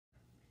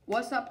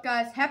What's up,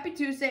 guys? Happy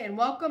Tuesday and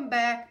welcome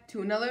back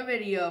to another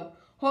video.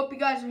 Hope you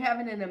guys are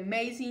having an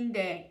amazing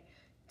day.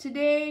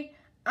 Today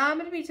I'm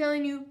going to be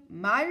telling you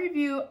my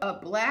review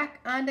of Black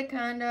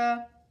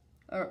Anaconda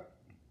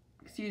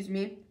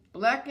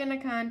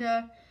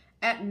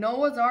at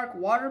Noah's Ark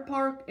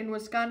Waterpark in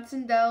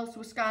Wisconsin Dells,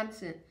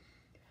 Wisconsin.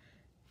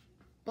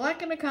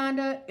 Black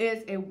Anaconda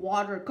is a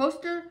water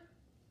coaster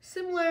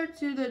similar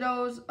to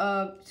those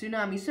of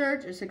Tsunami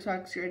Surge or Six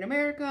Flags Great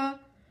America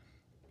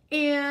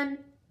and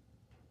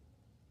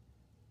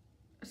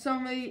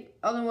some of the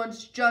other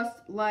ones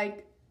just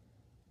like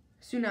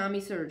Tsunami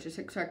Surge or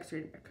Six Flags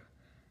Great America.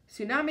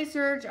 Tsunami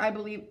Surge, I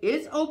believe,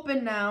 is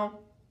open now,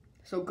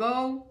 so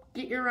go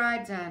get your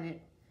rides on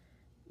it.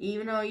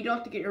 Even though you don't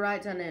have to get your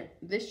rides on it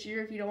this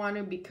year if you don't want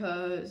to,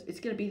 because it's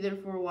going to be there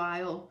for a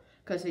while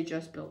because they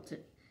just built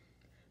it.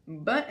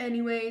 But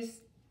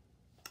anyways,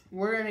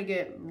 we're going to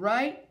get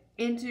right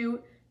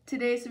into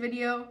today's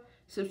video.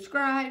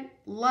 Subscribe,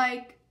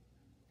 like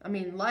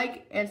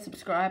and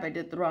subscribe. I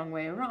did the wrong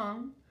way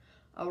around.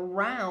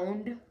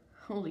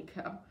 Holy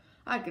cow.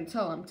 I can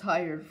tell I'm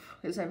tired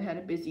because I've had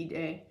a busy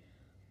day.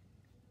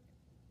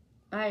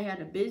 I had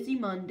a busy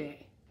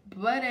Monday.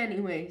 But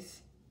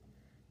anyways,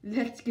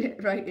 let's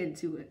get right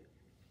into it.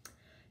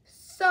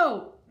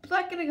 So,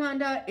 Black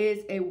Anaconda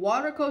is a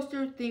water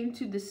coaster themed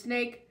to the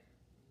snake,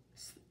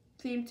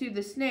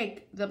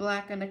 the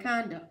Black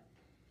Anaconda.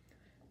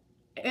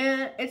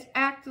 And it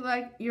acts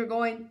like you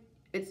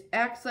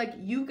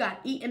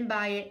got eaten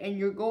by it and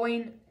you're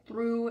going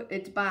through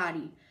its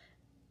body.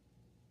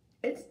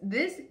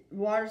 This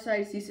water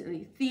slide is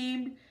decently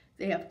themed.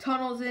 They have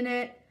tunnels in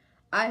it.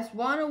 I just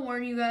want to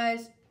warn you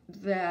guys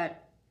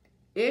that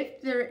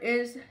if there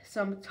is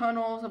some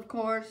tunnels, of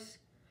course,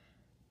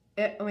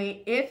 there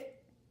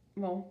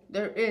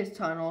is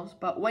tunnels,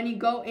 but when you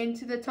go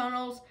into the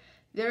tunnels,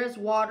 there is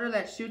water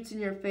that shoots in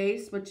your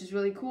face, which is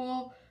really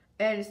cool,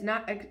 and it's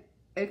not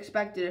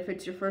expected if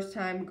it's your first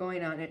time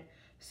going on it.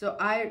 So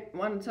I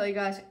want to tell you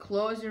guys,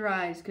 close your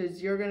eyes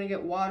because you're going to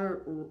get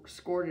water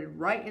squirted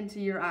right into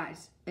your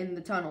eyes in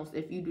the tunnels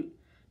if you do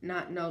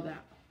not know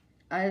that.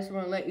 I just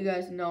want to let you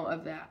guys know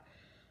of that.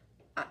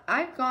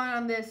 I've gone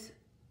on this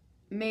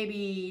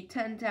maybe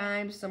 10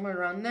 times, somewhere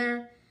around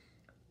there.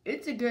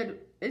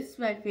 It's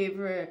my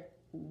favorite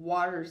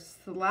water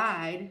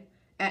slide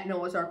at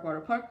Noah's Ark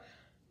Waterpark.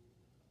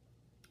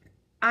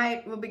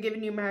 I will be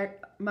giving you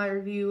my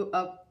review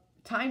of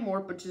Time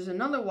Warp, which is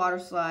another water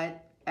slide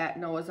at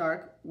Noah's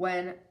Ark,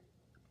 when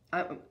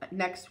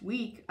next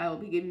week I will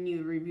be giving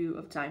you a review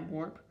of Time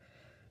Warp.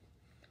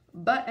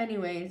 But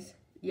anyways,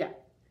 yeah,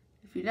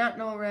 if you don't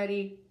know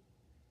already,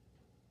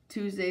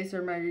 Tuesdays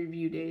are my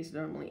review days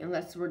normally,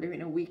 unless we're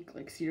doing a week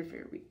like Cedar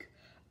Fair week.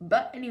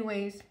 But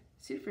anyways,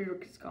 Cedar Fair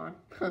week is gone.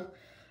 But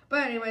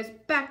anyways,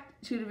 back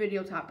to the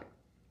video topic.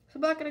 So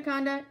Black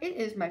Anaconda, it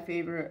is my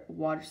favorite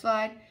water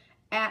slide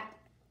at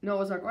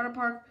Noah's Ark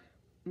Waterpark.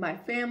 My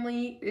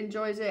family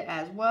enjoys it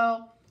as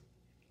well.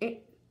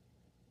 It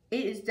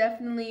is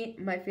definitely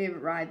my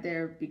favorite ride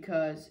there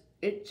because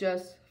it's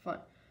just fun.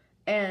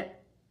 And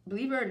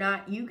believe it or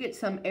not, you get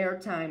some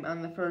airtime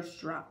on the first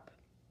drop.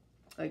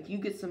 Like, you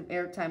get some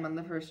airtime on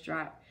the first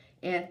drop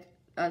and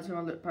on some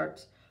other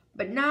parts.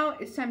 But now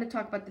it's time to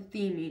talk about the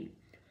theming.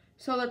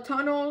 So the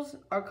tunnels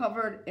are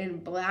covered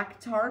in black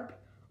tarp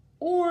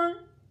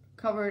or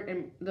covered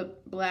in the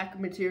black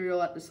material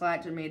that the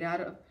slides are made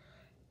out of.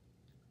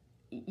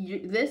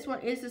 This one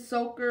is a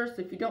soaker,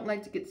 so if you don't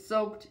like to get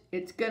soaked,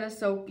 it's gonna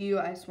soak you.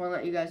 I just want to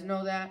let you guys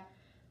know that.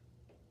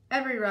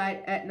 Every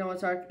ride at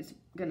Noah's Ark is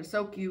gonna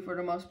soak you for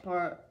the most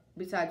part,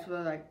 besides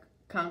for like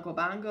Congo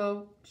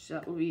Bongo, which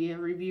that will be a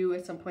review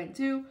at some point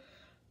too.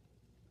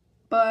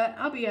 But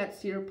I'll be at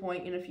Cedar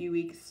Point in a few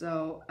weeks,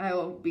 so I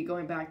will be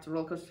going back to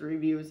roller coaster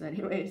reviews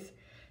anyways.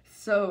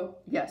 So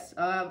yes,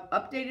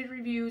 updated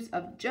reviews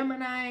of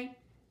Gemini,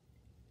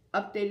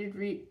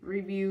 updated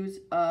reviews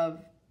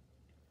of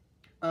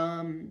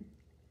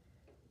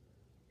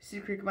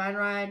Cedar Creek Mine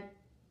Ride,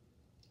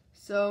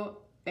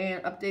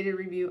 and updated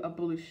review of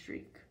Blue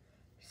Streak.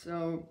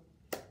 So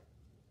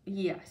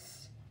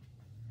yes,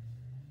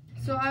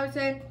 so I would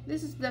say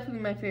this is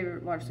definitely my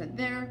favorite water slide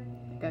there.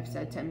 Like I've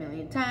said 10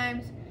 million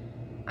times.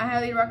 I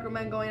highly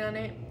recommend going on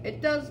it.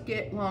 It does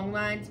get long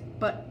lines,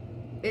 but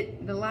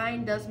the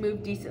line does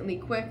move decently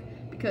quick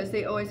because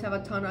they always have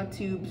a ton of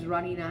tubes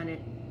running on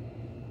it.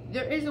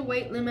 There is a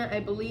weight limit, I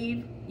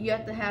believe. You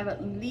have to have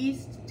at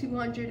least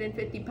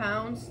 250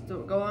 pounds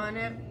to go on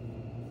it.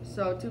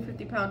 So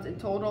 250 pounds in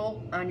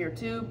total on your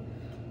tube.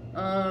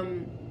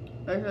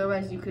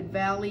 Otherwise you could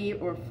valley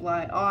or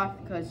fly off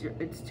because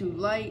it's too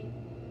light.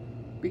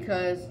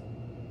 Because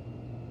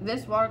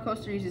this water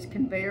coaster uses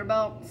conveyor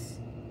belts.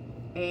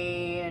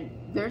 And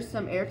there's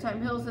some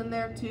airtime hills in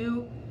there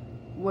too,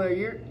 where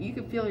you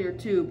can feel your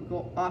tube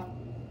go off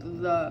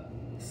the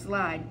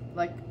slide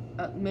like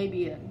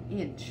maybe an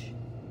inch.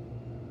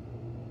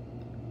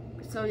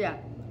 So yeah,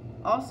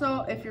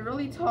 also if you're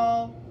really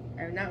tall,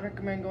 I would not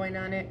recommend going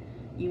on it.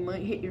 You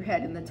might hit your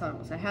head in the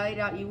tunnels. I highly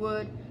doubt you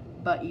would,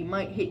 but you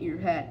might hit your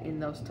head in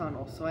those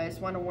tunnels. So I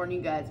just want to warn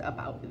you guys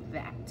about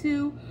that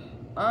too.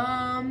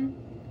 And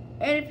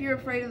if you're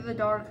afraid of the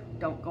dark,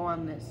 don't go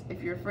on this.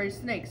 If you're afraid of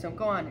snakes, don't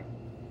go on it.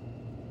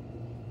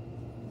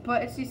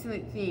 But it's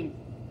decently themed.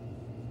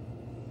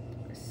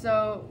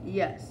 So,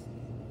 yes.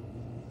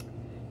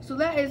 So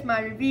that is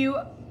my review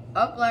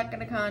of Black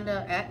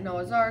Anaconda at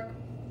Noah's Ark.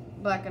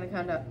 Black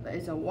Anaconda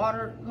is a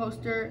water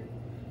coaster.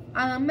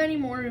 I have many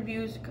more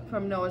reviews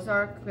from Noah's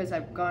Ark because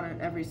I've gone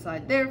on every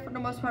slide there for the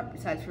most part,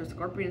 besides for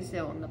Scorpion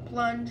Sail and the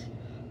Plunge.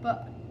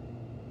 But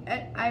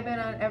I've been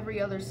on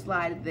every other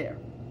slide there.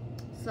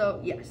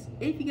 So, yes.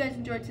 If you guys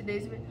enjoyed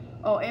today's video.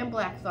 Oh, and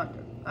Black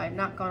Thunder. I have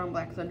not gone on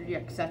Black Thunder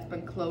yet because that's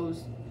been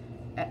closed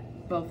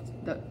at both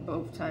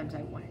times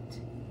I went.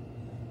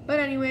 But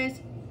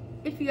anyways,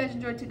 if you guys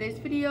enjoyed today's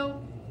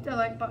video, hit the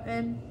like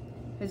button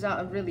because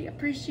I would really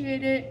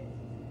appreciate it.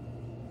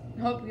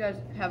 I hope you guys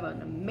have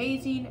an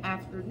amazing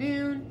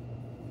afternoon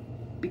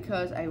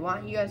because I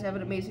want you guys to have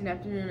an amazing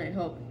afternoon. I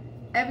hope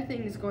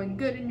everything is going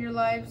good in your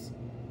lives.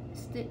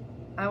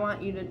 I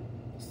want you to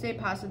stay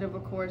positive,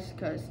 of course,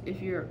 because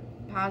if you're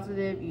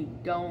positive,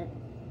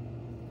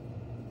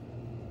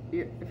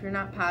 if you're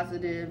not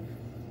positive,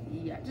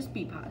 yeah, just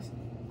be positive.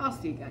 I'll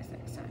see you guys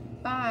next time.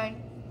 Bye.